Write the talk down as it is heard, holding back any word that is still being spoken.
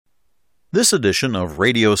This edition of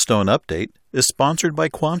Radio Stone Update is sponsored by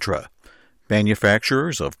Quantra,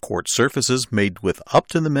 manufacturers of quartz surfaces made with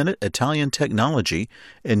up-to-the-minute Italian technology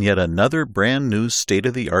in yet another brand-new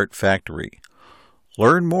state-of-the-art factory.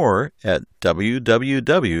 Learn more at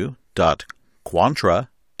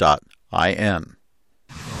www.quantra.in.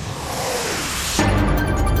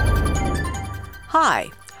 Hi,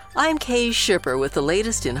 I'm Kay Shipper with the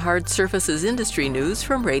latest in hard surfaces industry news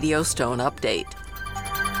from Radio Stone Update.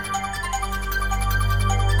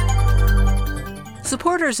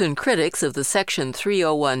 Supporters and critics of the Section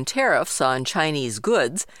 301 tariffs on Chinese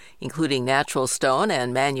goods, including natural stone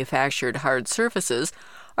and manufactured hard surfaces,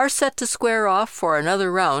 are set to square off for another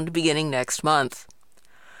round beginning next month.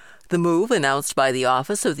 The move, announced by the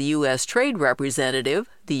Office of the U.S. Trade Representative,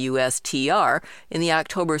 the USTR, in the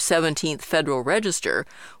October 17th Federal Register,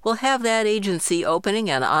 will have that agency opening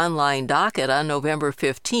an online docket on November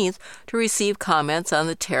 15th to receive comments on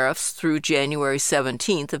the tariffs through January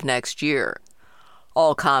 17th of next year.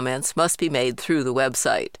 All comments must be made through the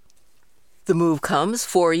website. The move comes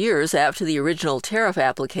 4 years after the original tariff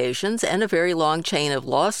applications and a very long chain of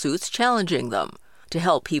lawsuits challenging them. To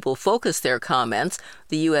help people focus their comments,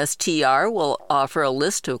 the USTR will offer a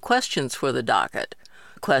list of questions for the docket.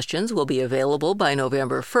 Questions will be available by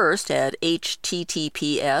November 1st at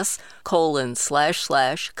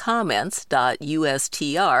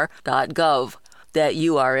https://comments.ustr.gov. That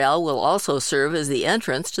URL will also serve as the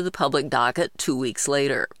entrance to the public docket 2 weeks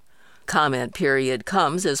later. Comment period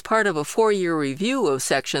comes as part of a 4-year review of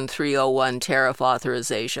Section 301 tariff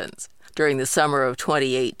authorizations. During the summer of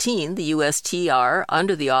 2018, the USTR,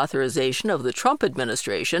 under the authorization of the Trump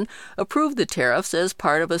administration, approved the tariffs as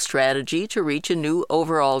part of a strategy to reach a new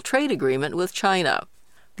overall trade agreement with China.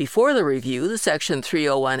 Before the review, the Section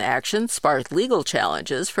 301 action sparked legal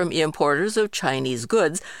challenges from importers of Chinese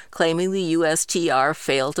goods claiming the USTR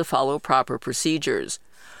failed to follow proper procedures.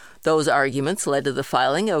 Those arguments led to the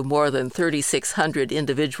filing of more than 3,600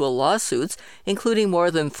 individual lawsuits, including more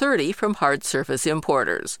than 30 from hard surface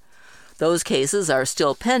importers. Those cases are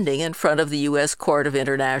still pending in front of the U.S. Court of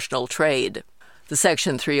International Trade. The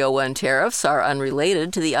Section 301 tariffs are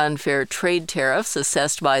unrelated to the unfair trade tariffs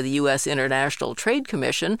assessed by the U.S. International Trade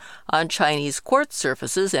Commission on Chinese quartz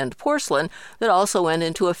surfaces and porcelain that also went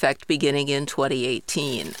into effect beginning in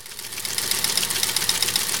 2018.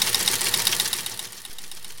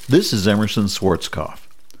 This is Emerson Schwarzkopf.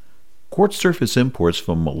 Quartz surface imports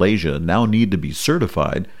from Malaysia now need to be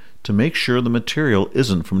certified to make sure the material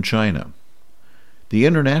isn't from China. The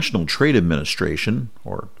International Trade Administration,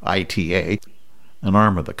 or ITA, an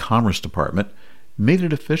arm of the Commerce Department, made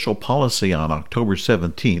it official policy on October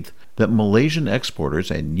 17th that Malaysian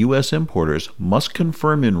exporters and U.S. importers must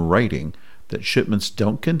confirm in writing that shipments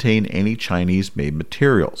don't contain any Chinese-made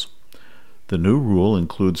materials. The new rule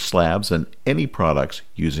includes slabs and any products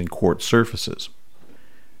using quartz surfaces.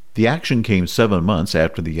 The action came 7 months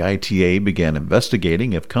after the ITA began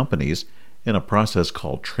investigating if companies, in a process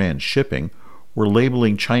called transshipping, were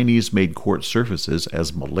labeling Chinese-made quartz surfaces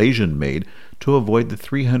as Malaysian-made to avoid the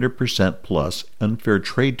 300% plus unfair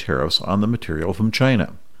trade tariffs on the material from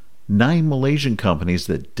China. 9 Malaysian companies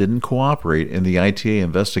that didn't cooperate in the ITA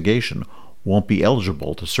investigation won't be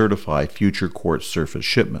eligible to certify future quartz surface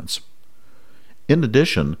shipments. In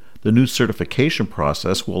addition, the new certification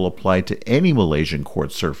process will apply to any Malaysian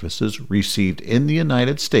quartz surfaces received in the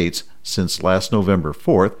United States since last November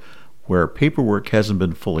 4th, where paperwork hasn't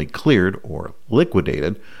been fully cleared or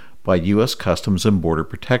liquidated by U.S. Customs and Border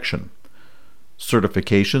Protection.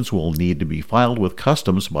 Certifications will need to be filed with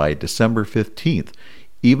Customs by December 15th,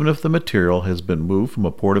 even if the material has been moved from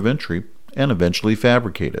a port of entry and eventually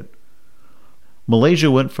fabricated.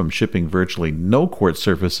 Malaysia went from shipping virtually no quartz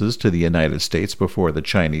surfaces to the United States before the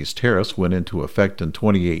Chinese tariffs went into effect in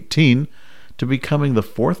 2018 to becoming the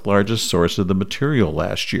 4th largest source of the material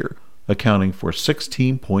last year, accounting for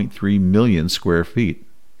 16.3 million square feet.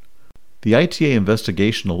 The ITA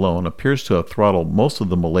investigation alone appears to have throttled most of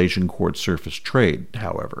the Malaysian quartz surface trade,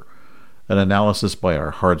 however. An analysis by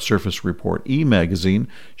our Hard Surface Report e-magazine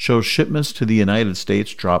shows shipments to the United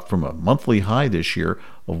States dropped from a monthly high this year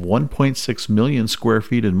of 1.6 million square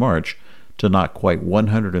feet in March to not quite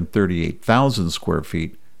 138,000 square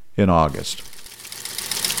feet in August.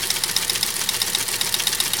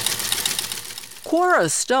 Quora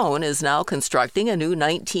Stone is now constructing a new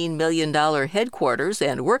 $19 million headquarters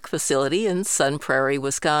and work facility in Sun Prairie,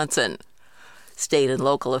 Wisconsin. State and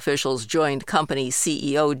local officials joined company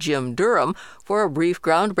CEO Jim Durham for a brief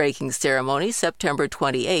groundbreaking ceremony September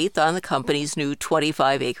 28th on the company's new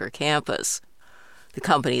 25-acre campus. The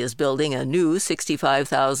company is building a new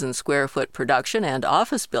 65,000 square foot production and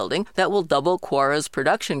office building that will double Quora's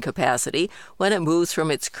production capacity when it moves from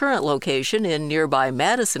its current location in nearby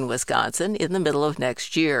Madison, Wisconsin, in the middle of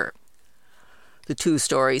next year. The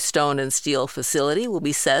two-story stone and steel facility will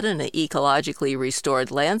be set in an ecologically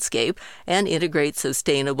restored landscape and integrate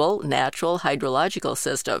sustainable, natural hydrological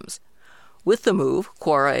systems. With the move,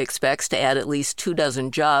 Quora expects to add at least 24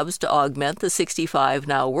 jobs to augment the 65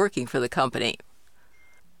 now working for the company.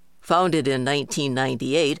 Founded in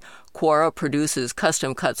 1998, Quora produces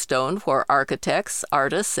custom-cut stone for architects,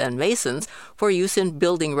 artists, and masons for use in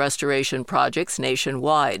building restoration projects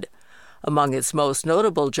nationwide. Among its most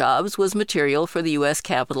notable jobs was material for the U.S.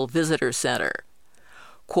 Capitol Visitor Center.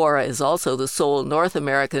 Quora is also the sole North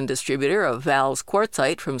American distributor of Val's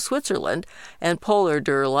quartzite from Switzerland and Polar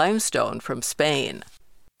Dur limestone from Spain.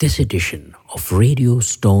 This edition of Radio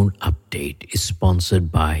Stone Update is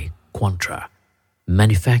sponsored by Quantra,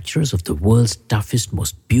 manufacturers of the world's toughest,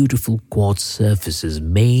 most beautiful quartz surfaces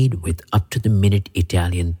made with up-to-the-minute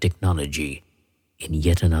Italian technology in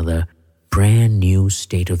yet another brand new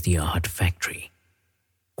state-of-the-art factory.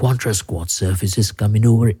 Quantra's quartz surfaces come in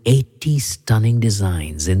over 80 stunning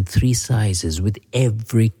designs in 3 sizes with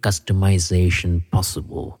every customization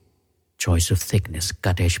possible. Choice of thickness,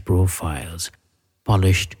 cut-edge profiles,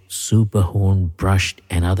 polished, super-honed, brushed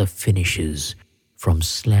and other finishes, from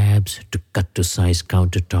slabs to cut-to-size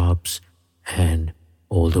countertops and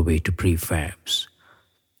all the way to prefabs.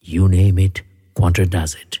 You name it, Quantra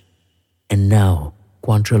does it. And now,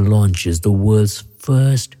 Quantra launches the world's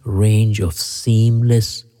first range of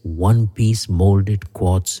seamless, one-piece molded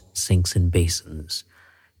quartz sinks and basins,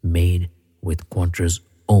 made with Quantra's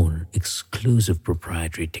own exclusive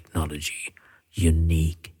proprietary technology,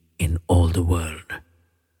 unique in all the world.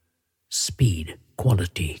 Speed,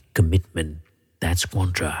 quality, commitment, that's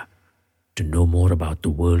Quantra. To know more about the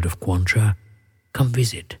world of Quantra, come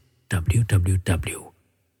visit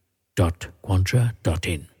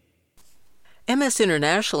www.quantra.in. MS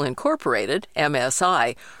International Incorporated,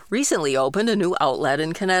 MSI, recently opened a new outlet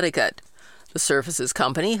in Connecticut. The Surfaces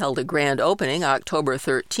Company held a grand opening October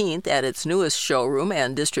 13th at its newest showroom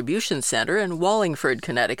and distribution center in Wallingford,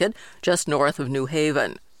 Connecticut, just north of New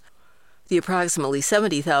Haven. The approximately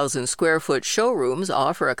 70,000 square foot showrooms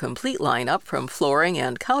offer a complete lineup from flooring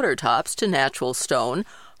and countertops to natural stone,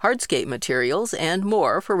 hardscape materials, and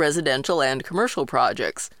more for residential and commercial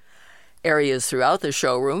projects. Areas throughout the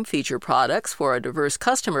showroom feature products for a diverse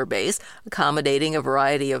customer base, accommodating a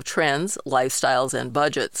variety of trends, lifestyles, and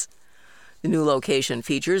budgets. The new location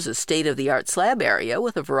features a state-of-the-art slab area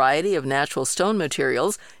with a variety of natural stone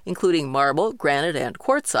materials, including marble, granite, and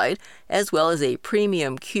quartzite, as well as a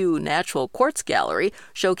premium Q natural quartz gallery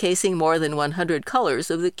showcasing more than 100 colors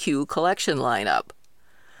of the Q collection lineup.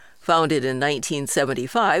 Founded in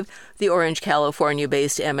 1975, the Orange,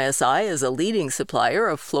 California-based MSI is a leading supplier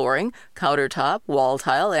of flooring, countertop, wall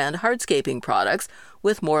tile, and hardscaping products,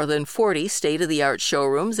 with more than 40 state-of-the-art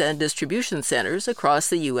showrooms and distribution centers across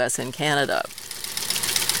the U.S. and Canada.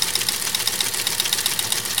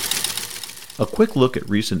 A quick look at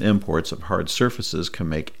recent imports of hard surfaces can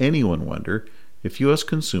make anyone wonder if U.S.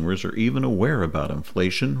 consumers are even aware about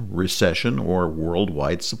inflation, recession, or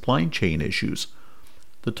worldwide supply chain issues.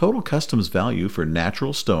 The total customs value for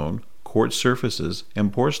natural stone, quartz surfaces,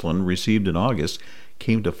 and porcelain received in August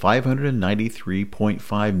came to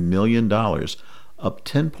 $593.5 million, up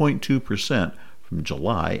 10.2% from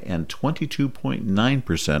July and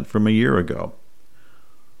 22.9% from a year ago.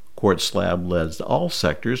 Quartz slab led all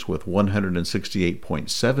sectors with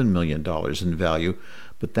 $168.7 million in value,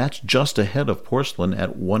 but that's just ahead of porcelain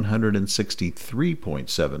at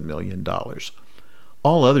 $163.7 million.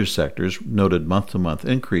 All other sectors noted month-to-month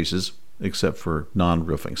increases, except for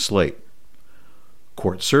non-roofing slate.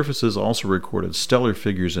 Quartz surfaces also recorded stellar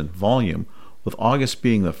figures in volume, with August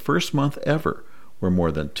being the first month ever where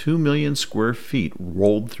more than 2 million square feet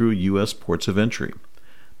rolled through U.S. ports of entry.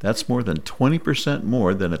 That's more than 20%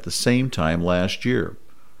 more than at the same time last year.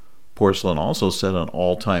 Porcelain also set an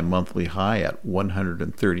all-time monthly high at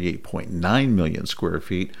 138.9 million square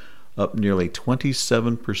feet, up nearly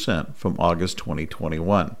 27% from August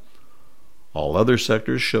 2021. All other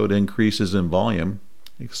sectors showed increases in volume,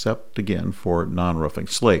 except again for non-roofing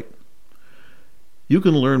slate. You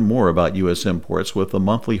can learn more about U.S. imports with the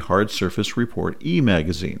monthly Hard Surface Report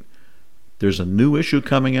e-magazine. There's a new issue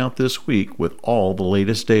coming out this week with all the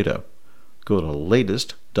latest data. Go to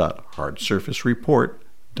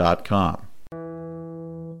latest.hardsurfacereport.com.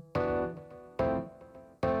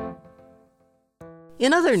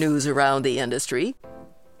 In other news around the industry,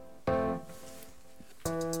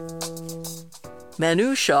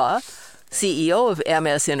 Manu Shah, CEO of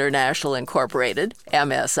MS International Incorporated,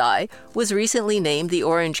 MSI, was recently named the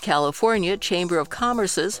Orange, California Chamber of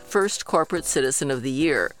Commerce's first Corporate Citizen of the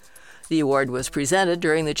Year. The award was presented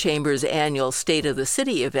during the Chamber's annual State of the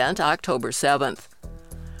City event October 7th.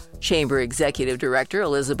 Chamber Executive Director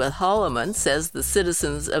Elizabeth Holloman says the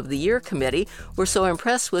Citizens of the Year Committee were so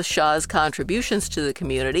impressed with Shaw's contributions to the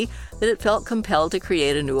community that it felt compelled to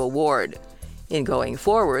create a new award. In going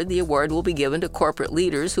forward, the award will be given to corporate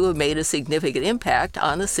leaders who have made a significant impact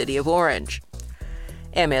on the city of Orange.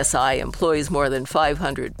 MSI employs more than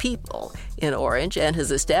 500 people in Orange and has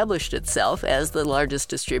established itself as the largest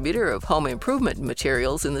distributor of home improvement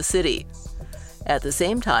materials in the city. At the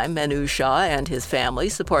same time, Manu Shaw and his family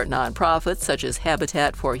support nonprofits such as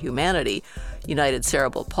Habitat for Humanity, United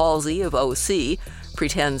Cerebral Palsy of OC,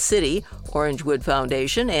 Pretend City, Orange Wood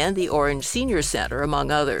Foundation, and the Orange Senior Center,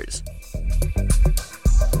 among others.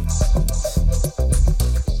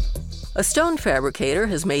 A stone fabricator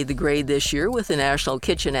has made the grade this year with the National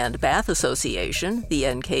Kitchen and Bath Association, the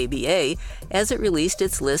NKBA, as it released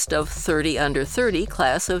its list of 30 under 30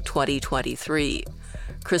 class of 2023.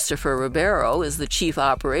 Christopher Ribeiro is the Chief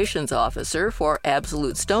Operations Officer for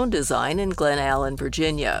Absolute Stone Design in Glen Allen,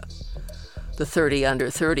 Virginia. The 30 Under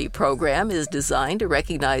 30 program is designed to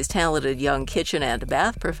recognize talented young kitchen and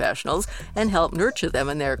bath professionals and help nurture them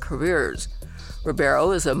in their careers.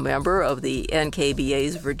 Ribeiro is a member of the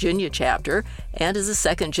NKBA's Virginia chapter and is a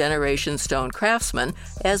second-generation stone craftsman,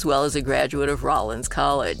 as well as a graduate of Rollins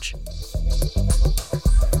College.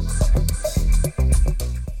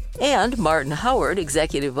 And Martin Howard,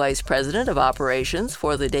 Executive Vice President of Operations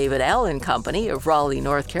for the David Allen Company of Raleigh,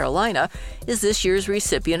 North Carolina, is this year's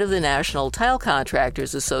recipient of the National Tile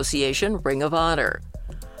Contractors Association Ring of Honor.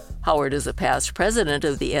 Howard is a past president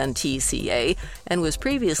of the NTCA and was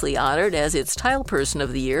previously honored as its Tile Person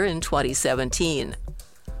of the Year in 2017.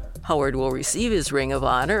 Howard will receive his Ring of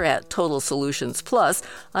Honor at Total Solutions Plus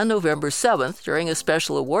on November 7th during a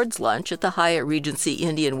special awards lunch at the Hyatt Regency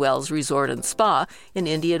Indian Wells Resort and Spa in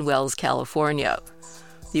Indian Wells, California.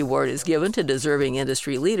 The award is given to deserving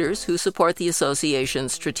industry leaders who support the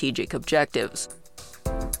association's strategic objectives.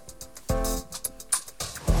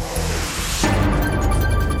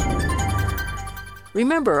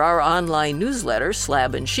 Remember, our online newsletter,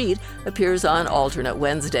 Slab and Sheet, appears on alternate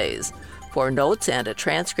Wednesdays. For notes and a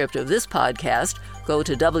transcript of this podcast, go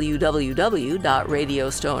to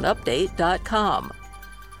www.radiostoneupdate.com.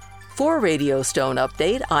 For Radio Stone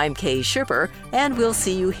Update, I'm Kay Schipper, and we'll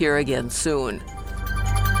see you here again soon.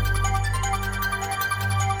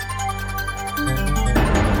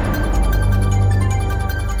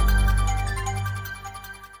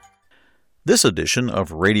 This edition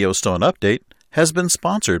of Radio Stone Update has been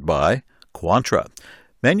sponsored by Quantra,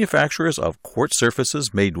 manufacturers of quartz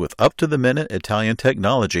surfaces made with up-to-the-minute Italian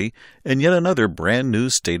technology in yet another brand-new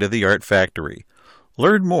state-of-the-art factory.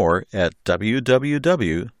 Learn more at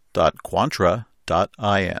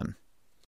www.quantra.in.